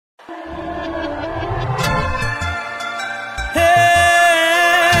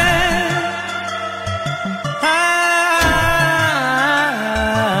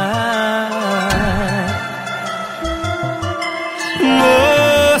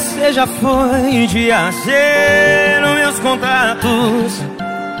Você já foi de AC nos meus contatos,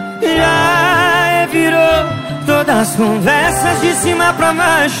 já virou todas as conversas de cima pra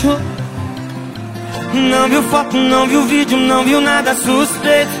baixo. Não viu foto, não viu vídeo, não viu nada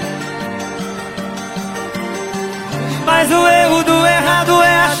suspeito. Mas o erro do errado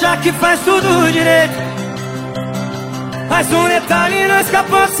é achar que faz tudo direito. Mas um detalhe não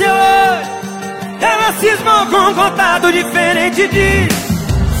escapou do seu olho, ela cismou com um contato diferente de...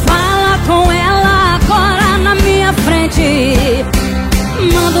 Fala com ela agora na minha frente,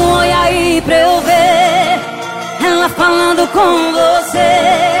 manda um oi aí pra eu ver ela falando com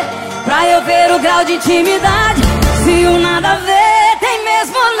você, pra eu ver o grau de intimidade. Se o nada a ver tem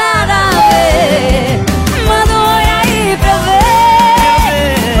mesmo nada a ver, manda um oi aí pra eu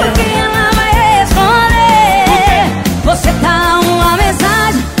ver, porque ela vai responder. Você tá uma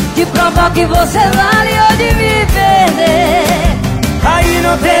mensagem de provar que você vale ou de me perder. Aí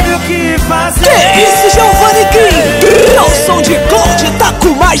não teve o que fazer. Que isso, Giovanni Green? É o som de Gold, tá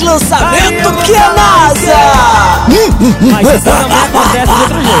com mais lançamento que a NASA. Mas isso também acontece de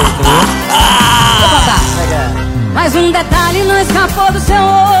outro jeito, viu? Mas um detalhe não escapou do seu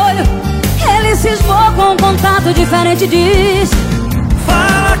olho, ele cismou com um contato diferente diz.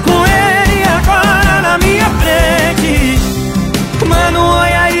 Fala com ele agora na minha frente, manda um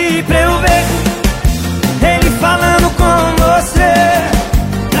oi aí pra eu ver ele falando com você,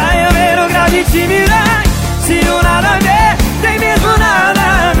 pra eu ver o grau de intimidade. Se o nada a ver tem mesmo nada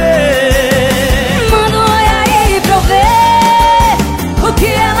a ver, manda um oi aí pra eu ver o que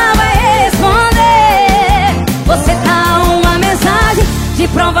ela vai responder. Você tá uma mensagem de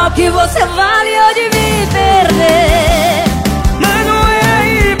provar o que você vale ou de me perder. manda um oi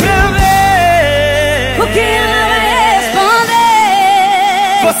aí pra eu ver O que ela vai responder.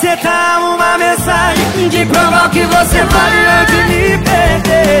 Você tá uma mensagem de provar que você vale ou de me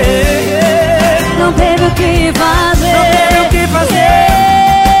perder. Não teve o que fazer, não teve o que fazer.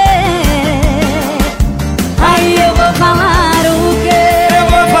 Aí eu vou falar o quê? Eu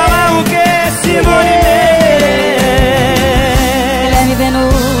vou falar o quê, Simone? Guilherme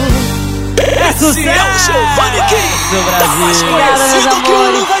Benuto. É sucesso! Esse é o Giovanni King, do Brasil. mais conhecido que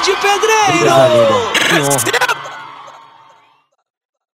o Luva de Pedreiro. Que honra.